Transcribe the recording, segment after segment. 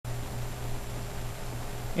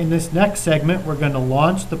In this next segment, we're going to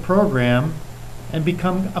launch the program and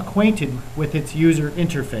become acquainted with its user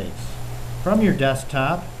interface. From your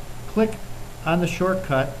desktop, click on the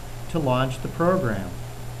shortcut to launch the program.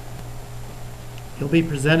 You'll be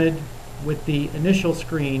presented with the initial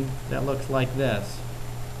screen that looks like this.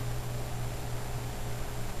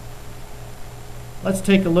 Let's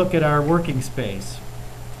take a look at our working space.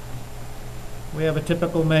 We have a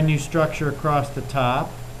typical menu structure across the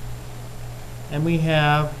top, and we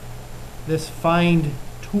have this Find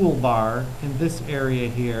toolbar in this area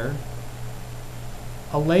here,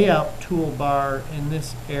 a Layout toolbar in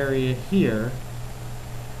this area here.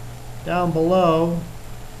 Down below,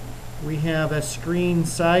 we have a screen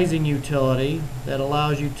sizing utility that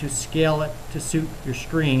allows you to scale it to suit your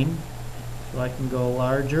screen. So I can go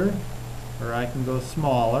larger or I can go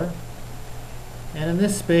smaller. And in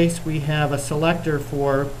this space we have a selector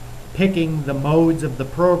for picking the modes of the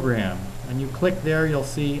program. And you click there, you'll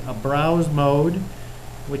see a browse mode,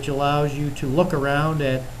 which allows you to look around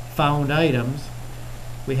at found items.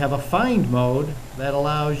 We have a find mode that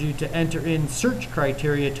allows you to enter in search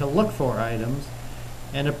criteria to look for items,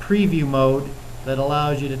 and a preview mode that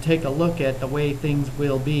allows you to take a look at the way things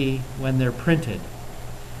will be when they're printed.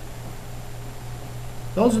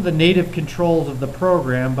 Those are the native controls of the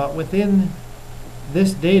program, but within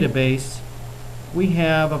this database we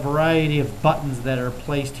have a variety of buttons that are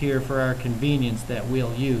placed here for our convenience that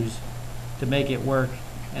we'll use to make it work,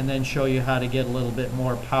 and then show you how to get a little bit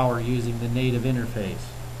more power using the native interface.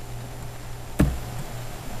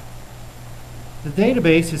 The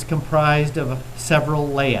database is comprised of several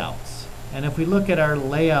layouts, and if we look at our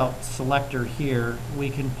layout selector here, we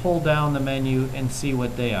can pull down the menu and see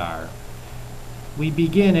what they are. We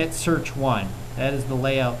begin at Search 1. That is the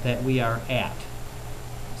layout that we are at.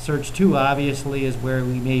 Search 2 obviously is where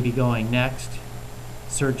we may be going next.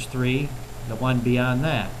 Search 3, the one beyond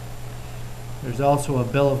that. There's also a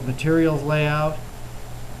bill of materials layout,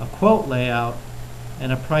 a quote layout,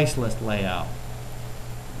 and a price list layout.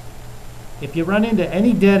 If you run into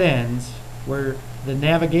any dead ends where the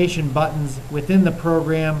navigation buttons within the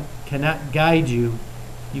program cannot guide you,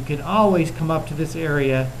 you can always come up to this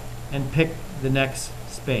area and pick the next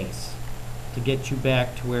space to get you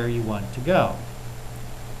back to where you want to go.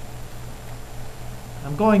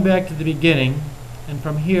 I'm going back to the beginning, and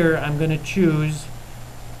from here I'm going to choose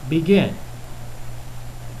Begin.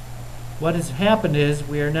 What has happened is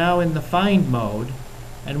we are now in the Find mode,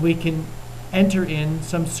 and we can enter in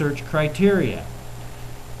some search criteria.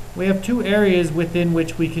 We have two areas within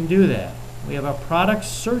which we can do that. We have a product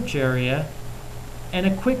search area and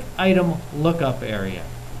a quick item lookup area.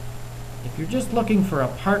 If you're just looking for a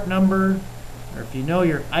part number, or if you know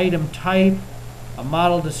your item type, a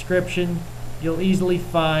model description, you'll easily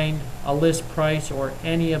find a list price or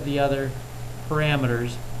any of the other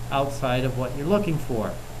parameters outside of what you're looking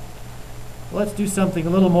for. Let's do something a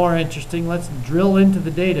little more interesting. Let's drill into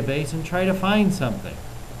the database and try to find something.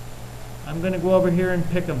 I'm going to go over here and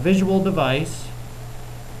pick a visual device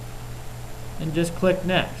and just click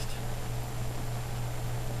Next.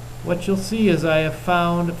 What you'll see is I have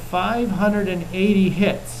found 580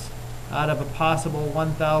 hits out of a possible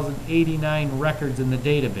 1,089 records in the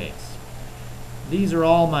database. These are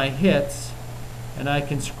all my hits, and I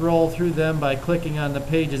can scroll through them by clicking on the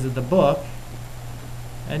pages of the book.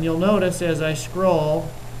 And you'll notice as I scroll,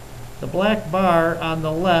 the black bar on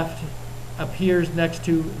the left appears next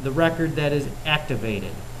to the record that is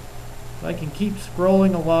activated. So I can keep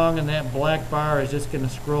scrolling along, and that black bar is just going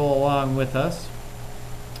to scroll along with us.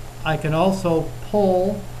 I can also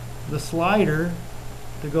pull the slider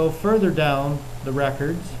to go further down the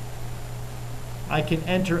records. I can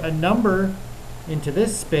enter a number into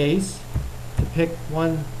this space to pick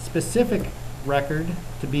one specific record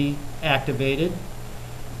to be activated.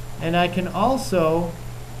 And I can also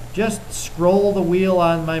just scroll the wheel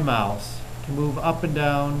on my mouse to move up and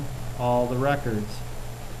down all the records.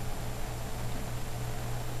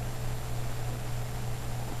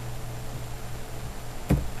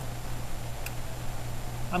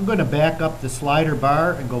 I'm going to back up the slider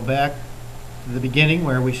bar and go back to the beginning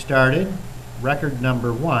where we started, record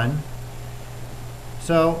number 1.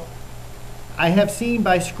 So I have seen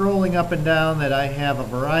by scrolling up and down that I have a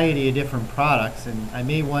variety of different products, and I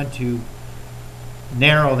may want to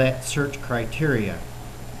narrow that search criteria.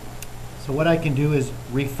 So what I can do is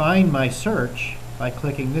refine my search by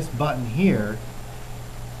clicking this button here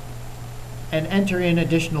and enter in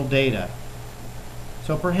additional data.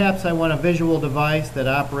 So perhaps I want a visual device that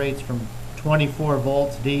operates from 24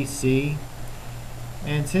 volts DC,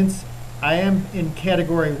 and since I am in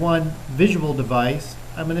category 1 visual device,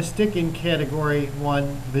 I'm going to stick in category 1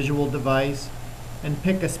 visual device and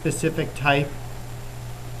pick a specific type.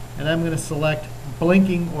 And I'm going to select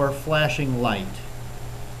blinking or flashing light.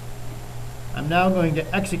 I'm now going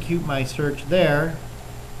to execute my search there,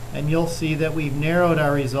 and you'll see that we've narrowed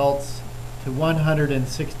our results to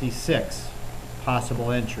 166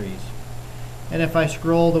 possible entries. And if I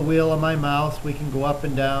scroll the wheel of my mouse, we can go up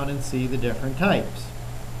and down and see the different types.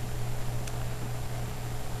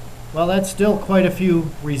 Well, that's still quite a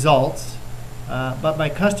few results, but my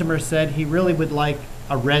customer said he really would like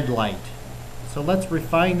a red light. So let's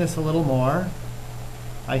refine this a little more.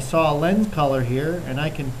 I saw a lens color here, and I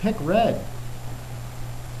can pick red.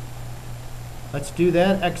 Let's do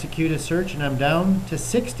that, execute a search, and I'm down to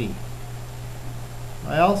 60.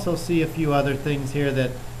 I also see a few other things here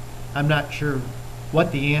that I'm not sure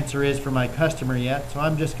what the answer is for my customer yet, so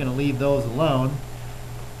I'm just going to leave those alone.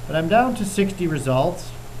 But I'm down to 60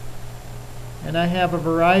 results, and I have a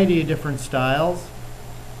variety of different styles,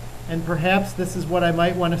 and perhaps this is what I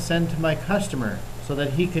might want to send to my customer so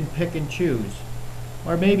that he can pick and choose.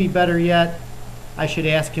 Or maybe better yet, I should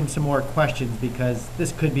ask him some more questions because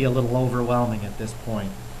this could be a little overwhelming at this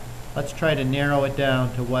point. Let's try to narrow it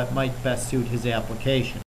down to what might best suit his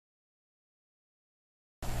application.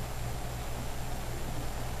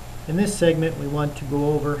 In this segment, we want to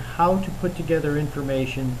go over how to put together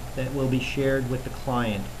information that will be shared with the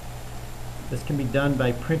client. This can be done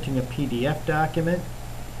by printing a PDF document.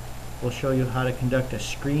 We'll show you how to conduct a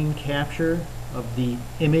screen capture of the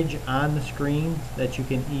image on the screen that you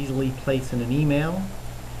can easily place in an email.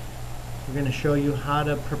 We're going to show you how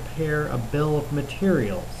to prepare a bill of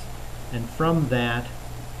materials, and from that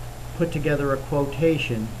put together a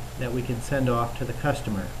quotation that we can send off to the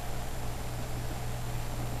customer.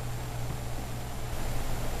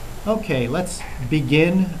 Okay, let's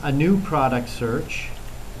begin a new product search,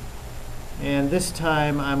 and this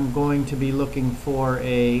time I'm going to be looking for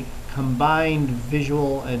a combined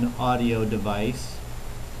visual and audio device,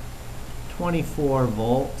 24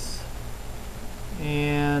 volts,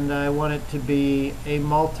 and I want it to be a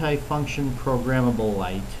multi-function programmable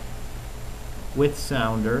light with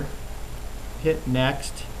sounder. Hit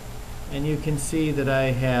next, and you can see that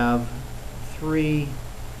I have 3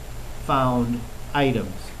 found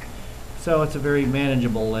items. So it's a very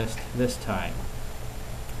manageable list this time.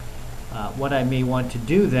 What I may want to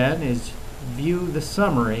do then is view the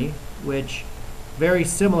summary, which very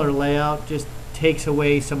similar layout, just takes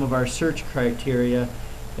away some of our search criteria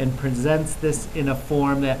and presents this in a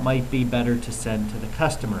form that might be better to send to the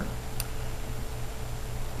customer.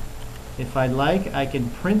 If I'd like, I can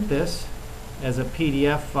print this as a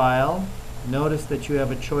PDF file. Notice that you have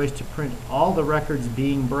a choice to print all the records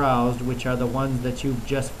being browsed, which are the ones that you've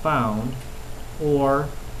just found, or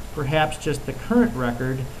perhaps just the current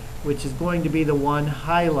record, which is going to be the one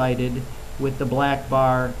highlighted with the black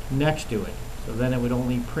bar next to it. So then it would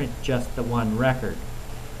only print just the one record.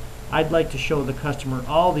 I'd like to show the customer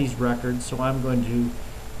all these records, so I'm going to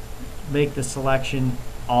make the selection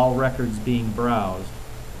all records being browsed.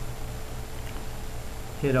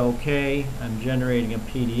 Hit OK. I'm generating a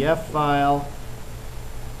PDF file.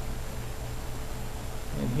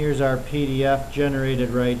 And here's our PDF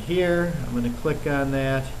generated right here. I'm going to click on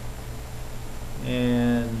that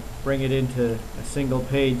and bring it into a single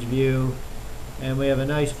page view. And we have a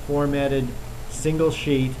nice formatted single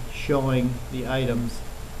sheet showing the items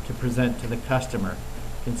to present to the customer.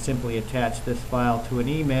 You can simply attach this file to an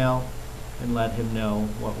email and let him know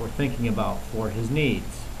what we're thinking about for his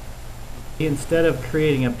needs. Instead of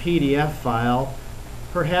creating a PDF file,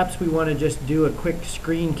 perhaps we want to just do a quick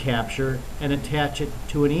screen capture and attach it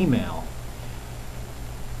to an email.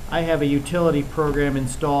 I have a utility program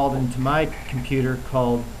installed into my computer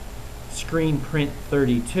called Screen Print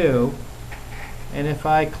 32, and if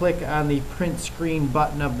I click on the print screen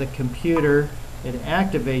button of the computer, it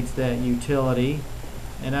activates that utility,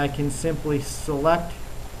 and I can simply select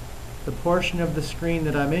the portion of the screen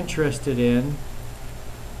that I'm interested in,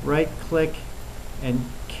 right click and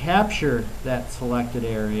capture that selected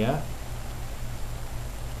area.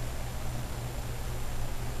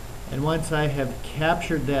 And once I have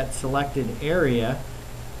captured that selected area,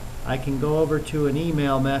 I can go over to an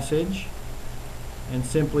email message and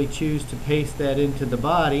simply choose to paste that into the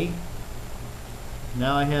body.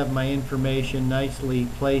 Now I have my information nicely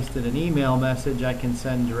placed in an email message I can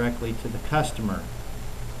send directly to the customer.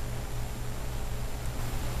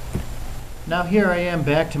 Now here I am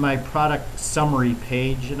back to my product summary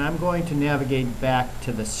page, and I'm going to navigate back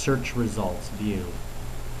to the search results view.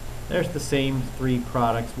 There's the same 3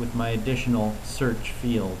 products with my additional search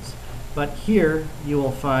fields, but here you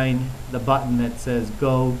will find the button that says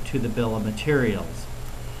Go to the Bill of Materials.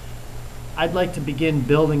 I'd like to begin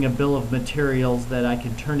building a bill of materials that I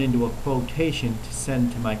can turn into a quotation to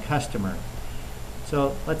send to my customer.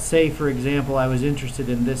 So let's say, for example, I was interested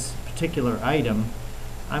in this particular item.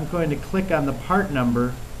 I'm going to click on the part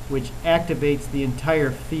number, which activates the entire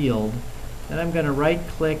field. Then I'm going to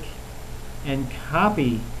right-click and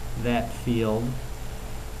copy that field,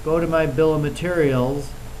 go to my bill of materials,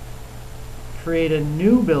 create a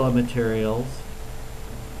new bill of materials,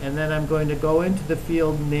 and then I'm going to go into the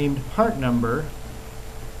field named part number.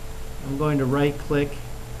 I'm going to right-click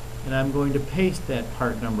and I'm going to paste that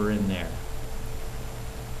part number in there.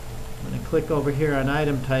 I'm going to click over here on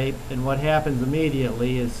item type, and what happens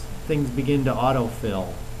immediately is things begin to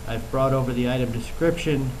autofill. I've brought over the item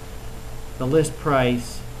description, the list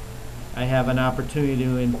price. I have an opportunity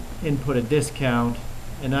to input a discount,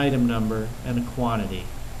 an item number, and a quantity.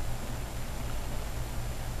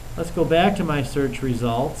 Let's go back to my search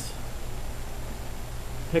results,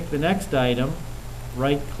 pick the next item,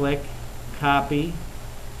 right-click, copy,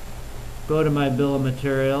 go to my bill of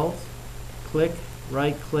materials, click,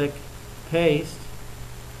 right-click, paste.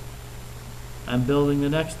 I'm building the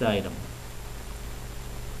next item.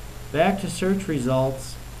 Back to search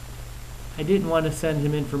results. I didn't want to send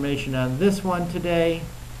him information on this one today.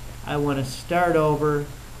 I want to start over,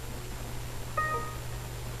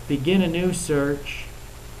 begin a new search.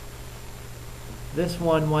 This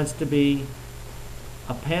one wants to be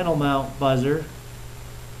a panel mount buzzer.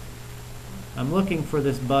 I'm looking for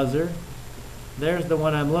this buzzer. There's the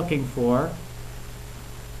one I'm looking for.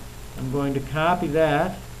 I'm going to copy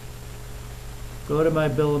that, go to my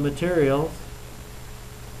bill of materials,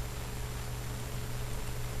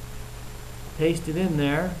 paste it in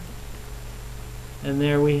there, and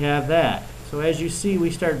there we have that. So as you see,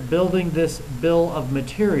 we start building this bill of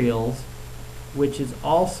materials, which is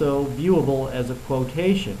also viewable as a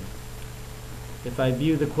quotation. If I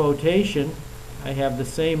view the quotation, I have the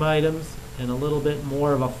same items and a little bit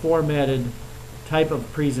more of a formatted type of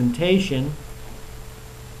presentation.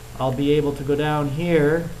 I'll be able to go down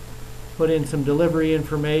here, put in some delivery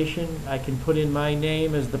information. I can put in my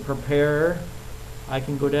name as the preparer. I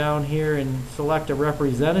can go down here and select a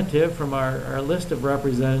representative from our list of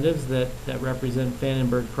representatives that represent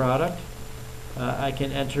Pfannenberg product. I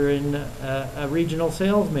can enter in a regional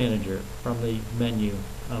sales manager from the menu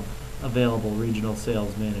of available regional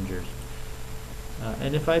sales managers.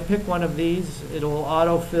 And if I pick one of these, it will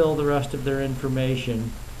autofill the rest of their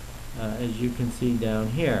information, as you can see down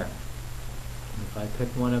here. If I pick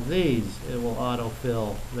one of these, it will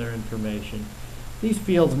autofill their information. These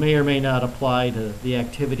fields may or may not apply to the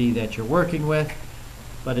activity that you're working with,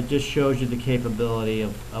 but it just shows you the capability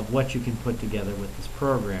of what you can put together with this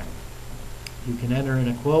program. You can enter in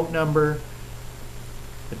a quote number,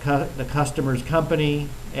 the customer's company,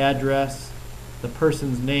 address, the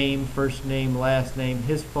person's name, first name, last name,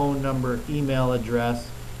 his phone number, email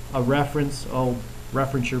address, a reference,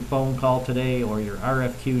 reference your phone call today or your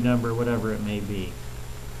RFQ number, whatever it may be.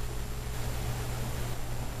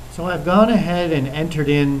 So I've gone ahead and entered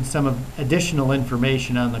in some additional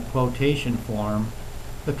information on the quotation form,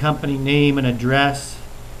 the company name and address,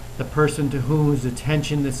 the person to whose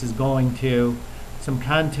attention this is going to, some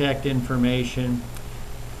contact information,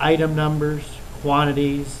 item numbers,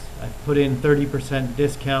 quantities. I've put in 30%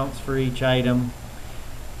 discounts for each item,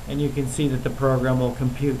 and you can see that the program will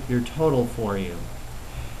compute your total for you.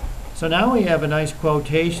 So now we have a nice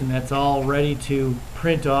quotation that's all ready to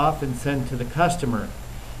print off and send to the customer.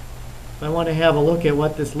 If I want to have a look at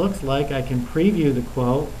what this looks like, I can preview the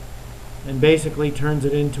quote, and basically turns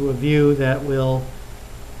it into a view that will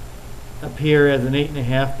appear as an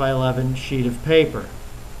 8.5 by 11 sheet of paper.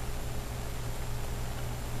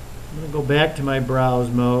 I'm going to go back to my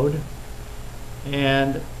browse mode,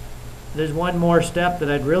 and there's one more step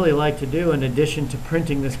that I'd really like to do in addition to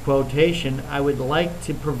printing this quotation. I would like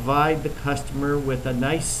to provide the customer with a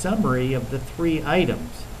nice summary of the 3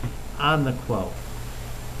 items on the quote.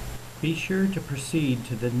 Be sure to proceed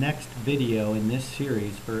to the next video in this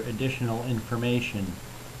series for additional information.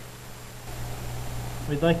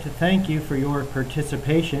 We'd like to thank you for your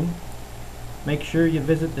participation. Make sure you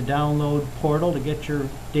visit the download portal to get your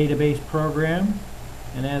database program.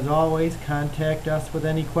 And as always, contact us with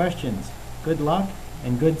any questions. Good luck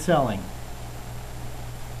and good selling.